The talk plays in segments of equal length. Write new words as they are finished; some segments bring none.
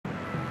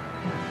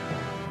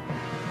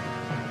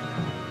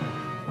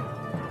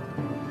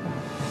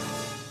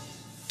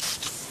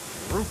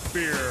Root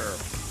Beer.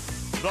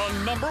 The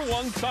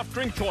 #1 soft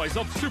drink choice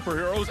of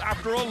superheroes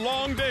after a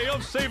long day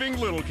of saving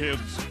little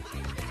kids.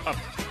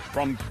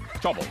 From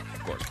trouble,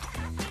 of course.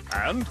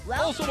 And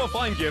also a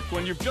fine gift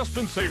when you've just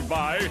been saved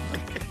by...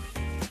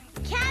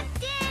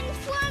 Captain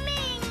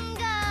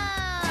Flamingo!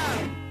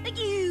 Thank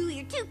you,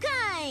 you're too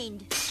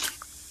kind.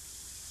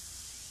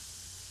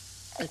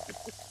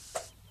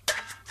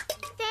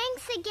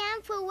 Thanks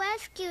again for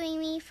rescuing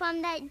me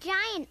from that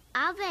giant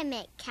oven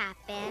mitt,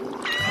 Captain.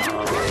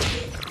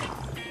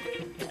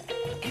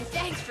 And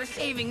thanks for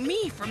saving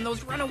me from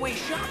those runaway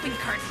shopping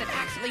carts that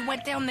accidentally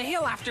went down the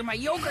hill after my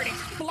yogurt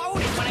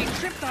exploded when I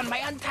tripped on my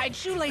untied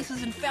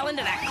shoelaces and fell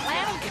into that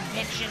clown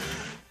convention.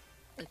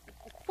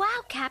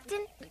 Wow,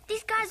 Captain.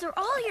 These guys are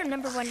all your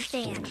 #1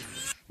 fans.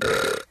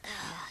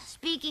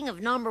 Speaking of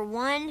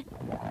 #1,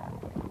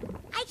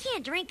 I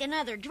can't drink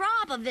another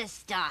drop of this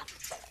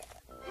stuff.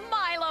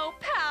 Milo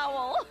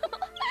Powell.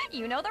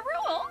 You know the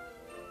rule.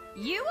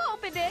 You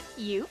opened it,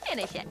 you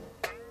finish it.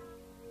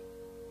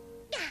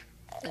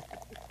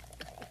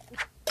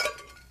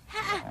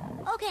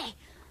 Okay,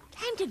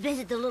 time to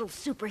visit the little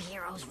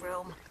superhero's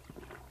room.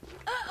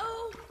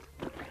 Uh-oh!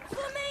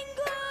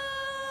 Flamingo!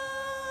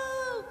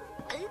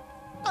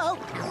 Oh,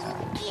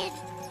 kid,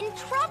 in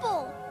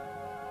trouble.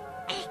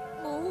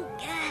 Oh,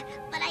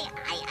 but I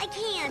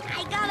can't.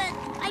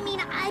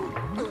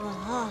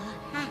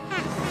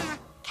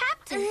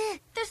 Captain,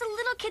 there's a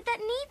little kid that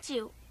needs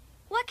you.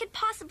 What could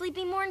possibly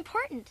be more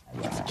important?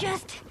 It's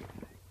just,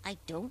 I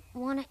don't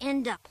want to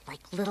end up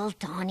like little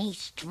Donnie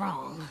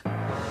Strong.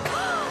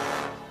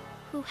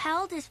 Who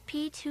held his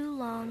pee too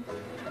long.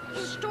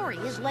 His story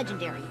is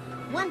legendary.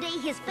 One day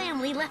his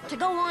family left to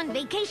go on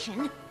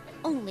vacation.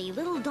 Only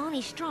little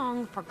Donnie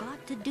Strong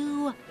forgot to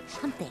do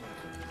something.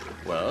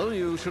 Well,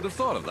 you should have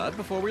thought of that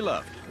before we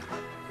left.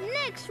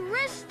 Next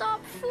rest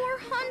stop,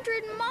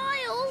 400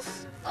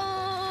 miles.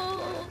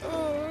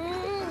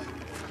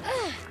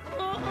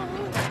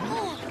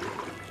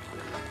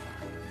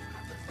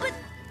 But,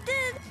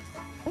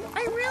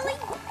 I really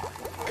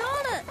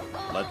gotta...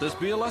 Let this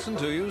be a lesson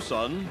to you,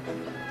 son.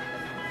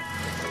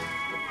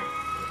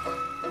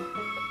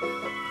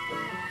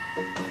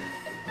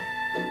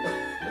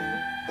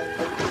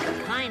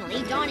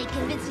 Finally, Donnie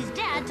convinced his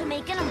dad to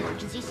make an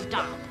emergency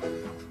stop.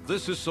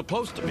 This is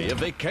supposed to be a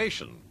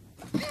vacation.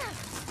 But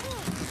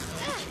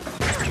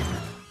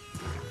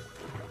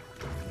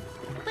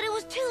it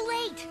was too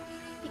late,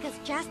 because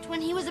just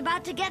when he was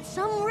about to get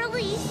some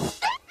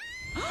relief,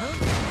 a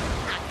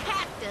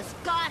cactus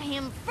got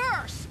him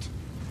first.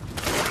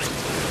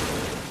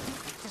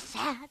 It's a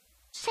sad,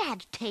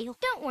 sad tale.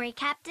 Don't worry,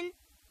 Captain.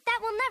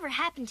 That will never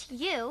happen to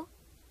you.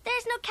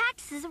 There's no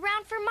cactuses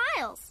around for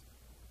miles.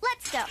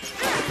 Let's go.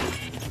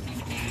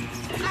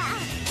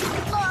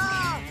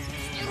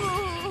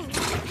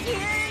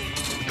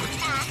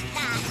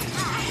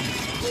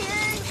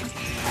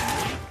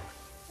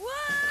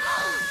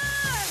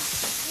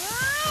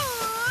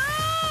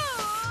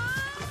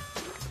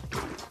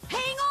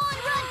 Hang on,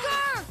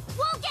 Rutger!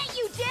 We'll get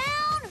you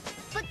down!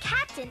 But,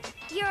 Captain,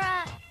 you're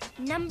a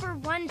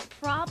 #1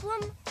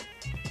 problem?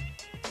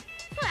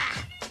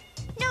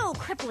 No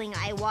crippling,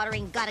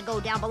 eye-watering, gotta-go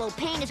down below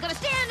pain is gonna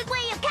stand in the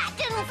way of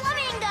Captain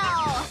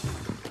Flamingo!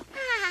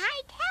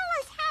 Tell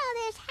us how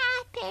this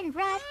happened,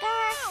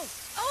 Rutger.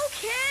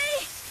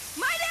 Okay!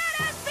 My dad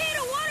asked me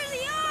to water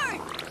the yard!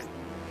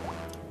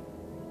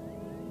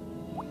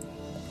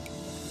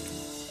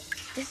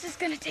 This is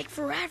gonna take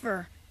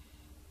forever.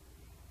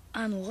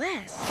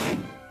 Unless...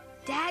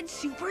 Dad's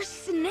super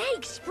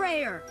snake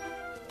sprayer!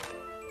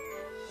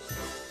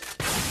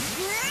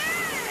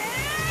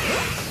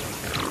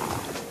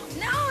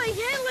 Now I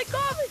can't let go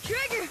of the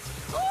trigger,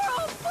 or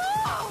I'll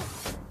fall!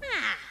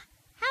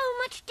 How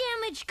much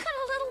damage could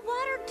a little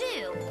water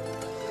do?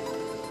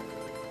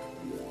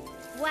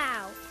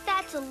 Wow,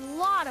 that's a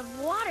lot of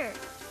water.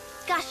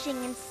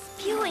 Gushing and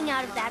spewing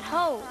out of that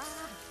hose.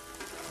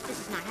 This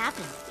is not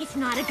happening. It's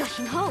not a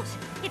gushing hose.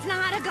 It's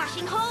not a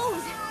gushing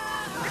hose.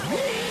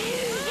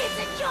 It's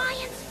a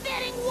giant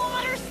spitting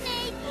water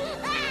snake.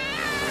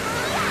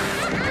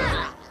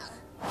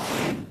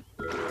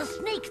 The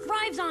snake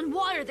thrives on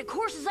water that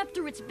courses up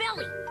through its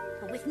belly.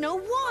 But with no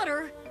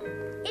water,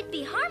 It'd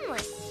be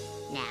harmless.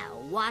 now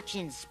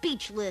watching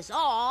speechless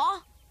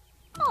awe,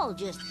 I'll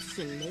just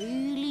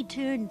slowly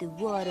turn the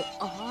water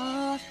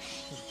off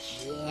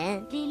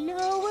and gently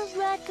lower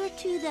Rutger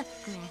to the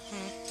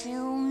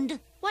ground.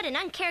 What an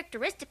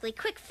uncharacteristically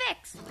quick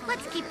fix.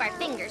 Let's keep our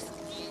fingers,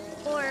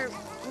 or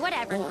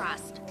whatever,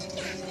 crossed.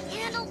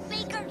 Handle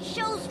Baker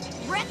shows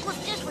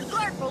reckless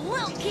disregard for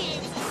little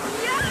kids.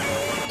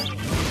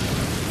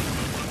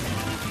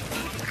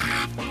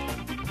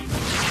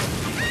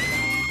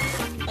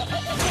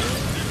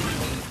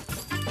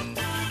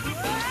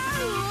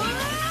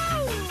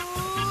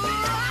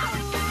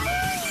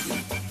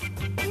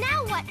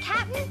 Now what,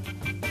 Captain?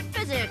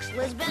 Physics,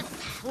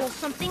 Lisbeth. Well,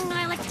 something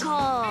I like to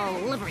call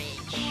leverage.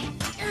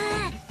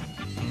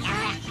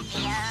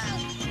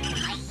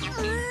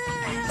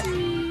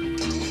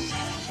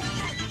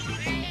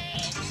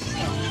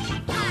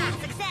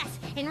 Success!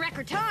 In record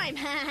for time.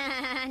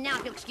 Now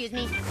if you'll excuse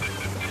me.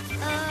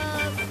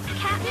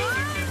 Captain?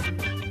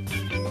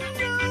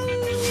 No!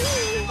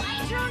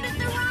 I turned it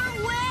the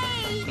wrong way!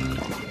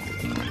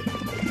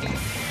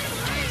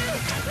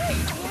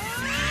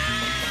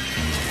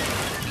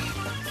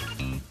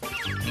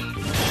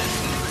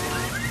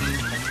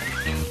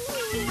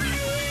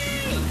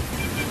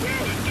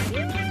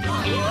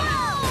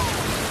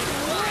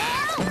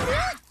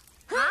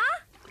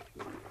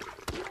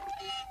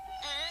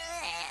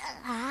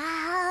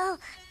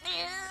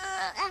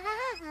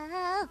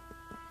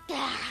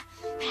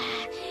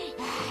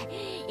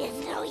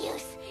 It's no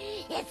use.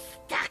 It's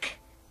stuck.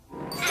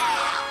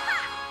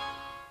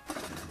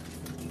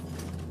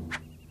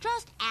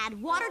 Just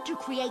add water to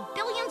create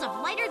billions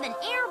of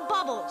lighter-than-air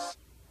bubbles.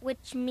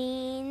 Which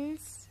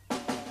means...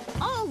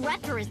 All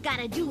Rutger has got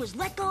to do is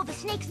let go of the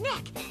snake's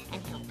neck,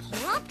 and he'll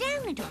plop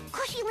down into a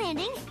cushy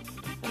landing.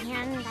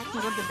 And I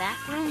can go to the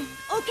bathroom.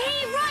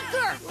 Okay,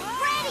 Rutger!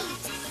 Ready,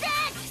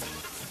 set!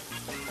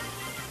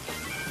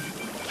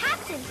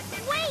 Captain,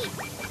 wait!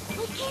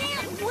 I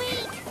can't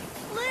wait!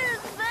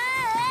 Listen!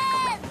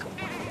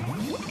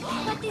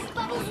 But these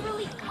bubbles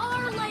really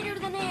are lighter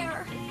than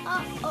air.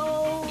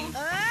 Uh-oh.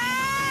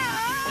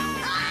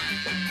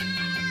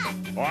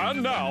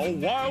 And now,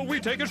 while we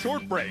take a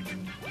short break,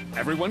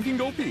 everyone can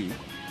go pee.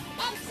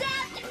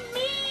 Except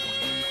me!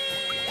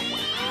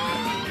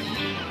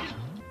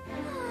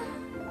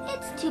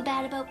 It's too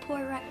bad about poor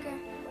Rutger.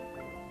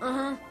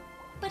 Uh-huh.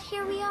 But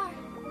here we are,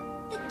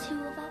 the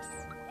two of us.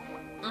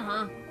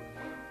 Uh-huh.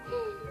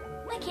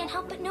 I can't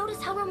help but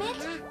notice how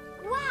romantic.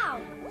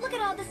 Wow, look at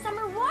all the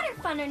summer water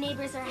fun our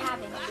neighbors are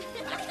having.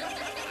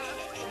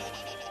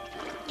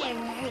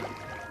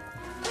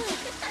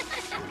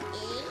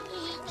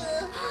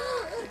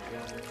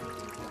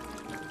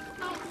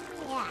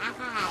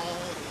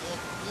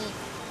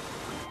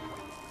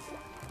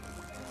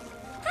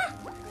 Huh,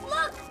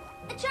 look,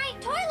 a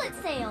giant toilet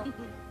sail.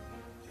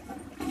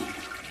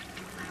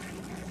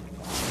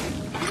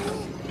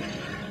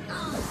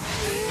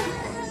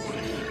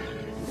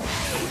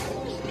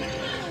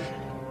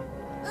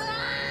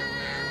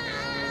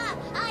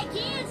 I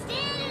can't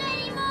stand it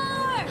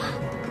anymore!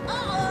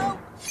 Uh-oh!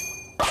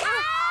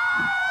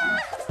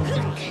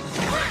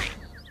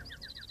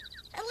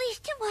 At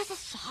least it was a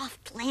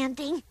soft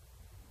landing.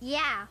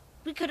 Yeah,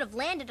 we could have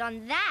landed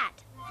on that.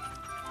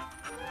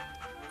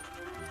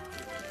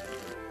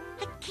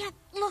 I can't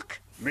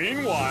look.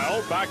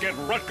 Meanwhile, back at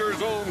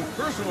Rutger's own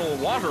personal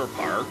water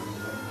park,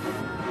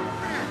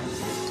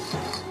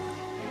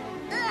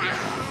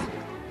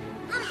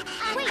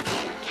 Wait,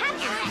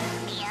 Captain,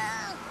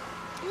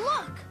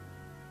 look.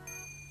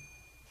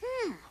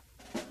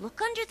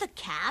 Look under the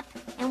cap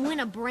and win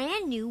a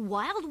brand new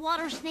Wild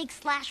Water Snake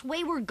 /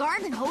 Wayward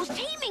Garden Hose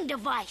taming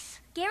device.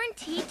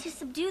 Guaranteed to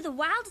subdue the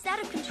wildest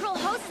out-of-control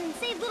hoses and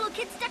save little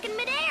kids stuck in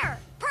midair.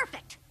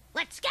 Perfect.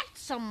 Let's get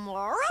some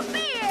root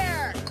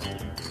beer.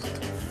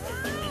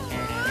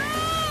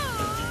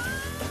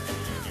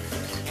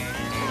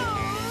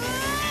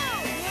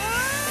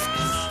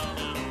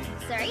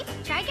 Sorry,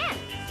 try again.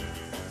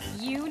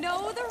 You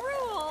know the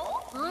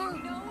rule. Huh?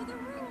 You know the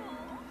rule.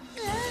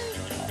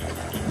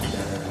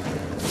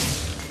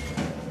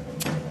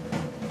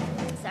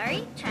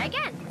 Sorry, try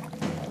again.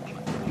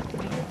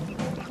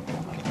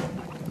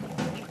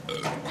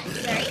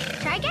 Sorry,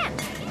 try again.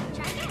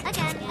 Try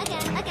again.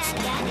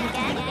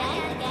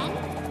 Again.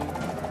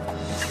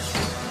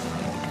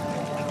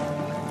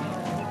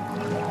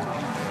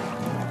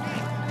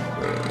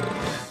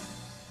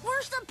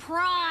 Where's the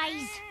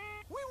prize?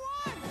 We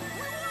won!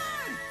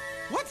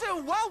 What's a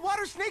Wild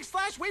Water Snake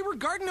 / Wayward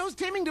Garden Hose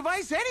taming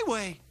device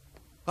anyway?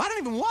 I don't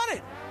even want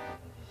it.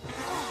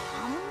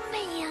 Oh,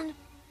 man.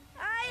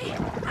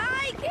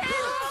 I can't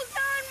hold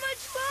on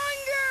much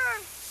longer.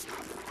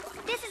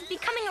 This is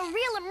becoming a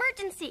real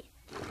emergency.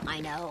 I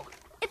know.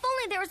 If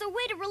only there was a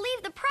way to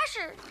relieve the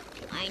pressure.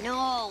 I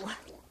know.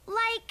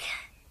 Like,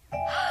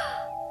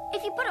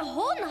 if you put a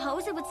hole in the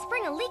hose, it would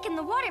spring a leak and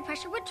the water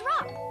pressure would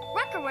drop.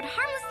 Rutger would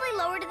harmlessly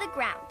lower to the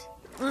ground.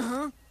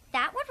 Uh-huh.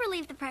 That would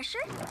relieve the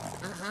pressure.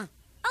 Uh-huh.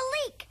 A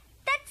leak.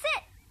 That's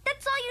it.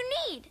 That's all you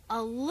need.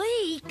 A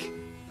leak?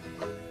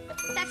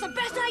 That's the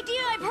best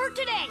idea I've heard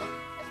today.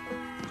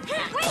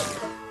 Wait,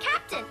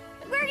 Captain,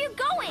 where are you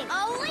going?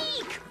 A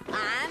leak!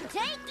 I'm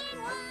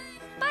taking one.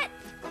 But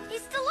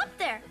he's still up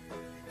there,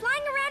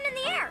 flying around in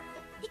the air.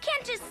 He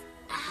can't just...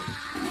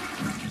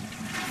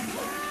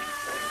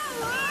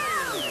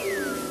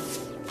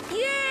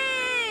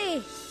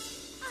 Yay!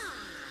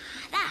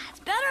 That's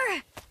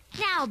better.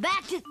 Now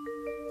back to...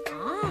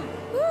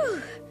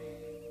 Whew.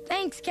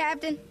 Thanks,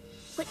 Captain.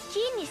 What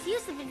genius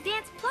use of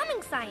advanced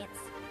plumbing science.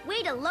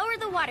 Way to lower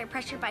the water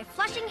pressure by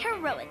flushing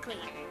heroically.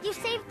 You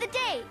saved the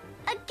day.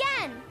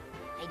 Again.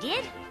 I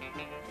did?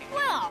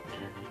 Well,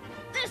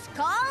 this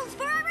calls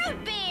for a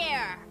root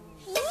beer.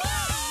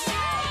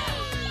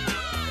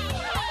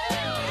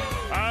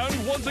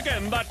 and once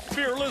again, that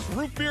fearless,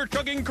 root beer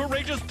chugging,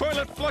 courageous,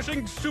 toilet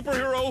flushing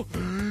superhero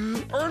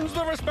earns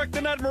the respect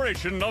and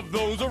admiration of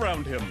those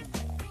around him.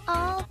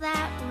 All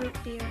that root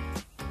beer.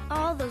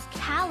 All those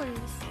calories.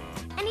 calories.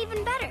 And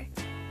even better,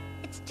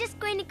 it's just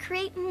going to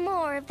create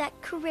more of that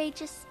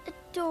courageous,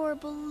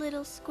 adorable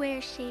little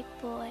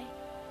square-shaped boy.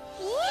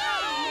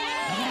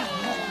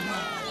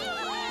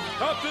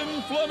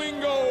 Captain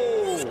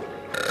Flamingo!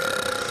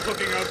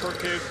 Looking out for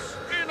kids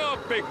in a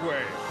big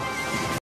way.